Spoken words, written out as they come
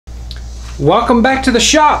Welcome back to the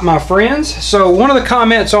shop, my friends. So one of the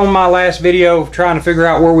comments on my last video trying to figure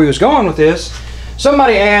out where we was going with this,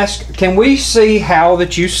 somebody asked, can we see how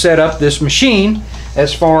that you set up this machine,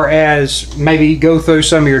 as far as maybe go through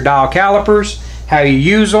some of your dial calipers, how you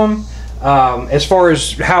use them, as far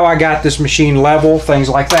as how I got this machine level, things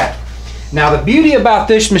like that. Now the beauty about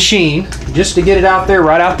this machine, just to get it out there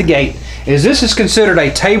right out the gate, is this is considered a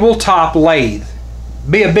tabletop lathe.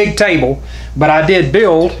 Be a big table, but I did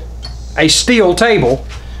build a steel table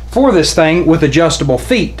for this thing with adjustable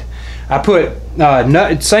feet. I put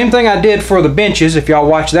same thing I did for the benches, if y'all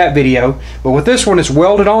watch that video, but with this one it's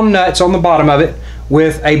welded on nuts on the bottom of it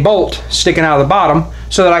with a bolt sticking out of the bottom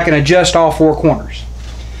so that I can adjust all four corners.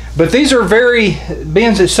 But these are being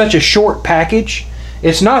it's such a short package,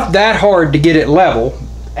 it's not that hard to get it level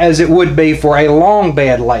as it would be for a long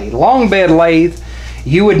bed lathe. Long bed lathe,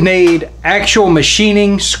 you would need actual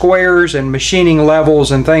machining squares and machining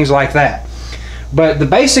levels and things like that. But the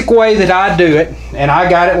basic way that I do it, and I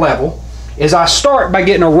got it level, is I start by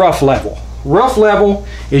getting a rough level. Rough level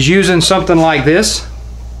is using something like this.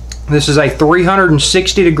 This is a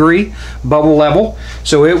 360-degree bubble level,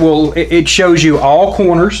 so it shows you all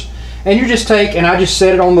corners, and you just take, and I just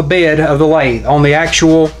set it on the bed of the lathe, on the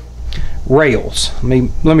actual rails.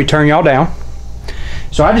 Let me turn y'all down.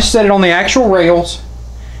 So I just set it on the actual rails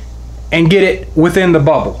and get it within the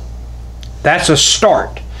bubble. That's a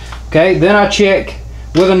start. Okay, then I check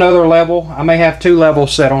with another level. I may have two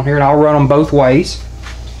levels set on here, and I'll run them both ways.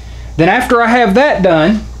 Then after I have that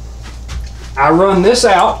done, I run this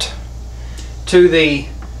out to the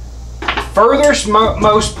furthest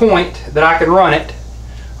most point that I can run it.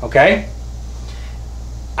 Okay,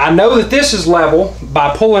 I know that this is level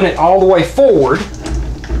by pulling it all the way forward.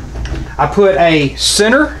 I put a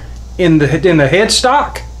center in the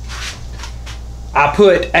headstock. I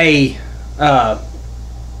put a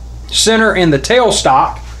center in the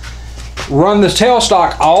tailstock. Run the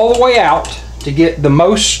tailstock all the way out to get the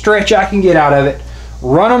most stretch I can get out of it.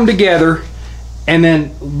 Run them together, and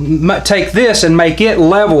then take this and make it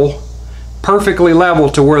level, perfectly level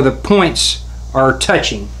to where the points are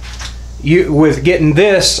touching. With getting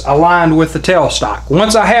this aligned with the tailstock.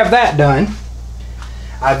 Once I have that done,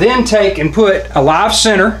 I then take and put a live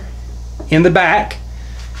center in the back,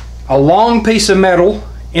 a long piece of metal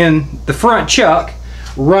in the front chuck,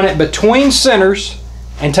 run it between centers,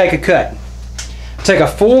 and take a cut. Take a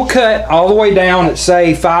full cut all the way down at,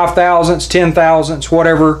 say, 5 thousandths, 10 thousandths,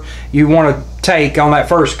 whatever you want to take on that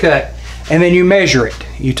first cut, and then you measure it.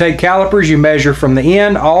 You take calipers, you measure from the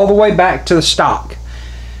end all the way back to the stock.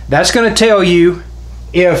 That's going to tell you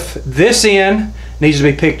if this end needs to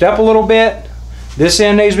be picked up a little bit, this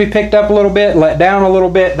end needs to be picked up a little bit, let down a little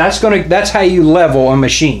bit. That's how you level a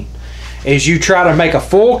machine. Is you try to make a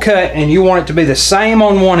full cut and you want it to be the same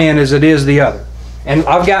on one end as it is the other. And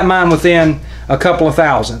I've got mine within a couple of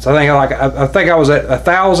thousandths. I think I was at 1.5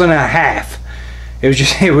 thousandths.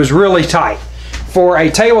 It was really tight. For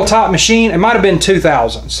a tabletop machine, it might have been 2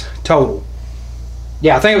 thousandths total.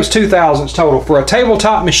 Yeah, I think it was 2 thousandths total. For a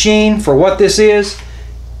tabletop machine, for what this is,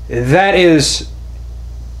 that is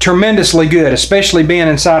tremendously good, especially being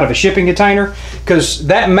inside of a shipping container, because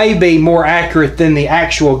that may be more accurate than the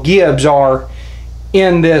actual gibs are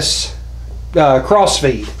in this cross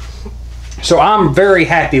feed. So I'm very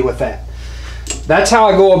happy with that. That's how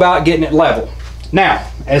I go about getting it level. Now,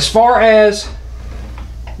 as far as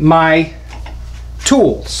my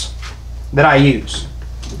tools that I use,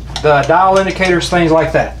 the dial indicators, things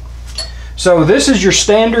like that. So this is your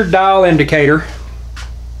standard dial indicator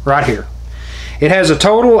right here. It has a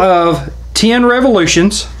total of 10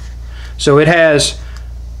 revolutions, so it has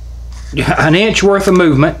an inch worth of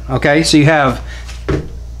movement. Okay, so you have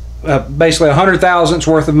basically 100 thousandths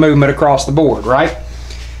worth of movement across the board, right?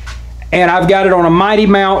 And I've got it on a Mighty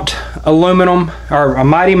Mount aluminum, or a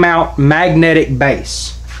Mighty Mount magnetic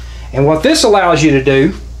base. And what this allows you to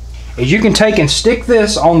do is you can take and stick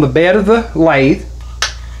this on the bed of the lathe,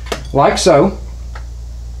 like so,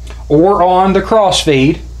 or on the cross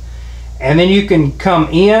feed, and then you can come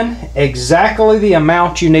in exactly the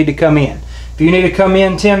amount you need to come in. If you need to come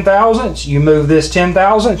in 10 thousandths, you move this 10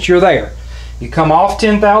 thousandths, you're there. You come off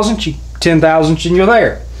 10 thousandths, and you're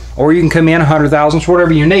there. Or you can come in 100 thousandths,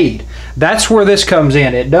 whatever you need. That's where this comes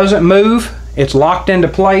in. It doesn't move. It's locked into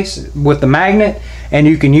place with the magnet, and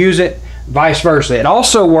you can use it vice versa. It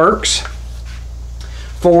also works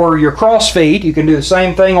for your cross feed. You can do the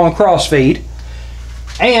same thing on cross feed,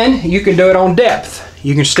 and you can do it on depth.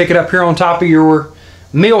 You can stick it up here on top of your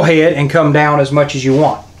mill head and come down as much as you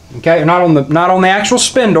want. Okay, not on the actual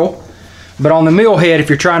spindle, but on the mill head if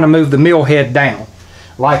you're trying to move the mill head down.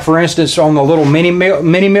 Like for instance on the little mini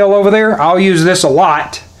mill over there, I'll use this a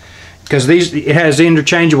lot because it has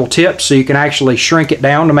interchangeable tips, so you can actually shrink it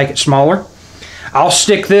down to make it smaller. I'll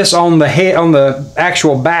stick this on the head, on the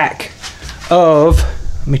actual back of,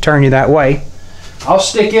 let me turn you that way. I'll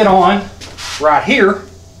stick it on right here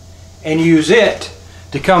and use it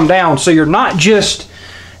to come down, so you're not just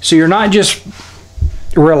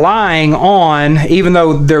relying on, even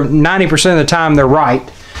though they're 90% of the time they're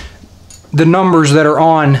right, the numbers that are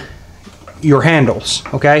on your handles.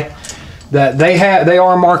 Okay, that they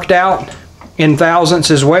are marked out in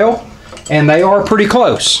thousandths as well, and they are pretty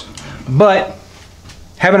close. But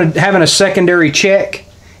having a secondary check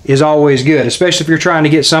is always good, especially if you're trying to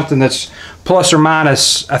get something that's plus or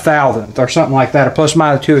minus a thousandth or something like that, or plus or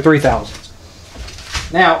minus 2 or 3 thousandths.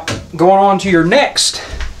 Now, going on to your next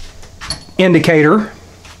indicator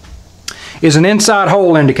is an inside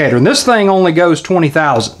hole indicator, and this thing only goes 20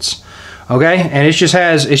 thousandths. Okay, and it just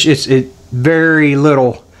has it's very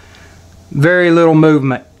little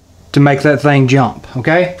movement to make that thing jump.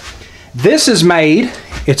 Okay, this is made,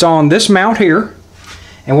 it's on this mount here,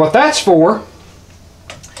 and what that's for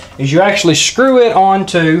is you actually screw it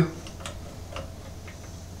onto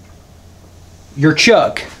your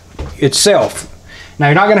chuck itself. Now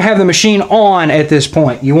you're not going to have the machine on at this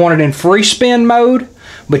point. You want it in free spin mode,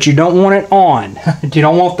 but you don't want it on. You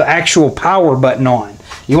don't want the actual power button on.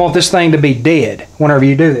 You want this thing to be dead whenever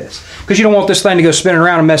you do this, because you don't want this thing to go spinning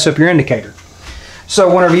around and mess up your indicator.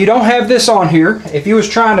 So whenever you don't have this on here, if you was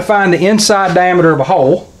trying to find the inside diameter of a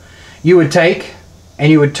hole, you would take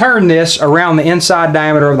and you would turn this around the inside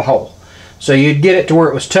diameter of the hole. So you'd get it to where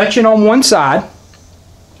it was touching on one side,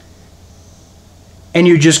 and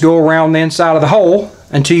you just go around the inside of the hole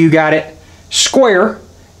until you got it square,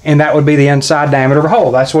 and that would be the inside diameter of a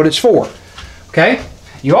hole. That's what it's for. Okay?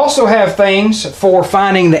 You also have things for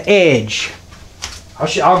finding the edge.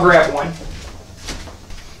 I'll grab one.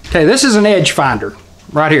 Okay, this is an edge finder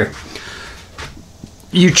right here.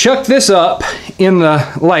 You chuck this up in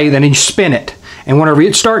the lathe and you spin it. And whenever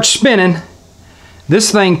it starts spinning,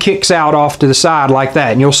 this thing kicks out off to the side like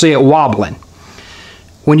that, and you'll see it wobbling.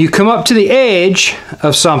 When you come up to the edge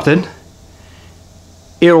of something,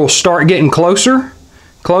 it'll start getting closer,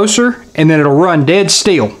 closer, and then it'll run dead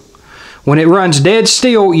still. When it runs dead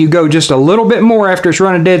still, you go just a little bit more after it's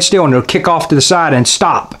running dead still, and it'll kick off to the side and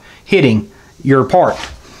stop hitting your part.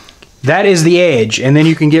 That is the edge, and then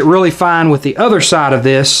you can get really fine with the other side of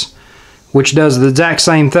this, which does the exact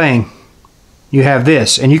same thing. You have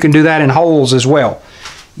this, and you can do that in holes as well.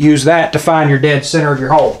 Use that to find your dead center of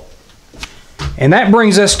your hole. And that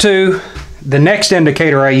brings us to the next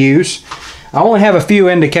indicator I use. I only have a few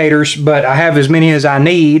indicators, but I have as many as I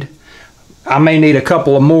need. I may need a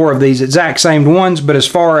couple of more of these exact same ones, but as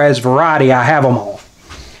far as variety, I have them all.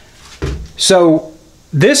 So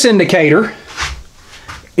this indicator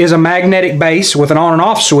is a magnetic base with an on and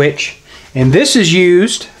off switch, and this is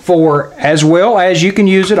used for, as well as you can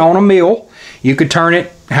use it on a mill. You could turn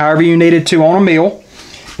it however you needed to on a mill,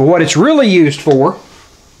 but what it's really used for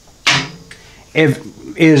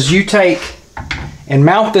is you take and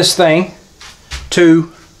mount this thing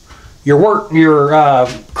to your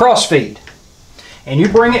cross feed, and you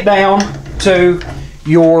bring it down to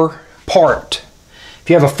your part. If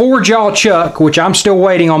you have a 4-jaw chuck, which I'm still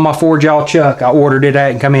waiting on my 4-jaw chuck, I ordered it,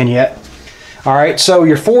 hadn't come in yet. All right, so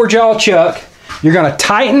your 4-jaw chuck, you're going to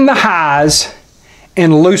tighten the highs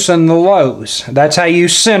and loosen the lows. That's how you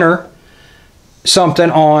center something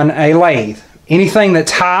on a lathe. Anything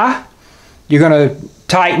that's high, you're going to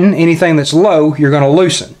tighten. Anything that's low, you're going to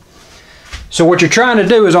loosen. So what you're trying to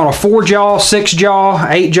do is on a 4-jaw, 6-jaw,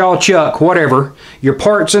 8-jaw chuck, whatever, your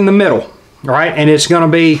part's in the middle, right? And it's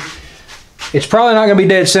probably not going to be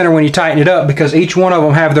dead center when you tighten it up, because each one of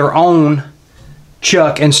them have their own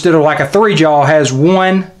chuck, instead of like a 3-jaw has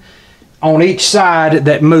one on each side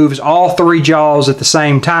that moves all 3 jaws at the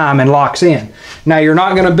same time and locks in. Now you're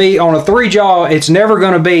not going to be on a 3-jaw, it's never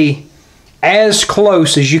going to be as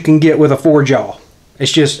close as you can get with a 4-jaw.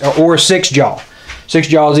 It's just, or a 6-jaw.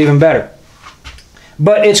 6-jaw is even better.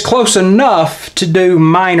 But it's close enough to do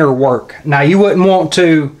minor work. Now you wouldn't want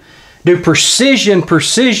to do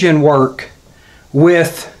precision work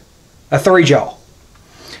with a 3-jaw.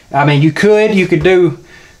 I mean, you could do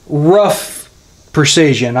rough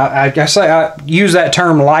precision. I use that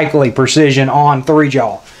term lightly, precision, on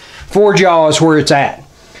 3-jaw. 4-jaw is where it's at.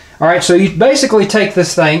 All right, so you basically take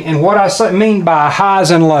this thing, and what I mean by highs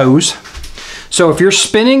and lows, so if you're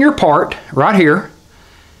spinning your part right here,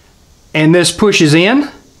 and this pushes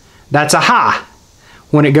in, that's a high.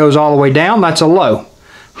 When it goes all the way down, that's a low.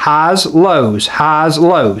 Highs, lows, highs,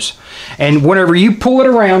 lows. And whenever you pull it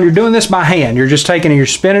around, you're doing this by hand. You're just taking it, you're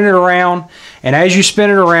spinning it around, and as you spin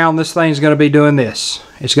it around, this thing's going to be doing this.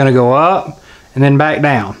 It's going to go up and then back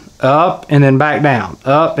down, up and then back down,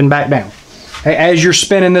 up and back down. As you're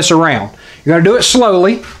spinning this around, you're going to do it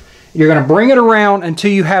slowly. You're going to bring it around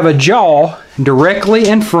until you have a jaw directly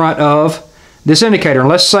in front of this indicator. And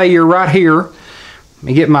let's say you're right here. Let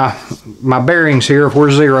me get my bearings here of where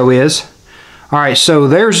 0 is. All right, so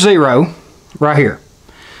there's 0 right here.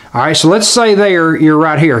 All right, so let's say there you're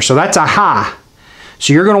right here. So that's a high.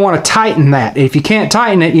 So you're going to want to tighten that. If you can't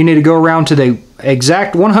tighten it, you need to go around to the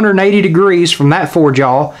exact 180 degrees from that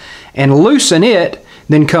forejaw and loosen it,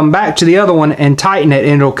 then come back to the other one and tighten it,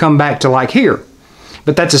 and it'll come back to like here.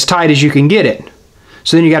 But that's as tight as you can get it.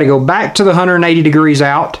 So then you got to go back to the 180 degrees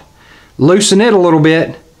out, loosen it a little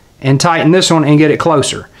bit, and tighten this one and get it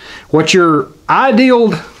closer. What your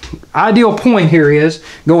ideal point here is,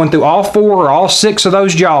 going through all 4 or all 6 of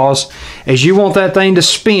those jaws, is you want that thing to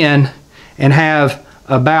spin and have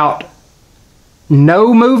about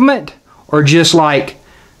no movement, or just like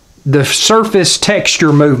the surface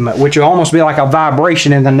texture movement, which will almost be like a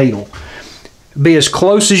vibration in the needle. Be as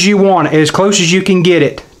close as you want, as close as you can get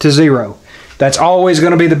it to 0. That's always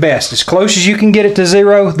going to be the best. As close as you can get it to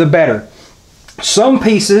 0, the better. Some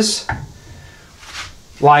pieces,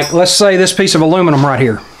 like let's say this piece of aluminum right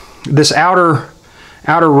here, this outer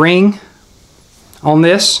ring on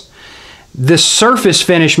this surface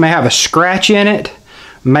finish may have a scratch in it,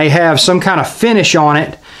 may have some kind of finish on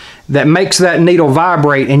it that makes that needle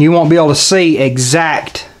vibrate, and you won't be able to see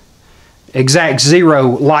exact 0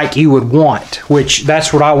 like you would want, which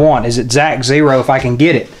that's what I want, is exact 0 if I can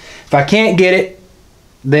get it. If I can't get it,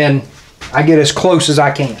 then I get as close as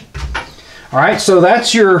I can. All right, so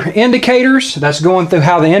that's your indicators. That's going through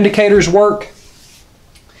how the indicators work.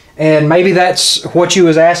 And maybe that's what you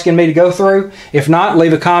was asking me to go through. If not,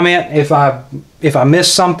 leave a comment if I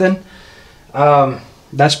missed something.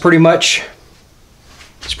 That's pretty much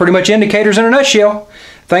indicators in a nutshell.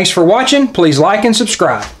 Thanks for watching. Please like and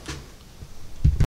subscribe.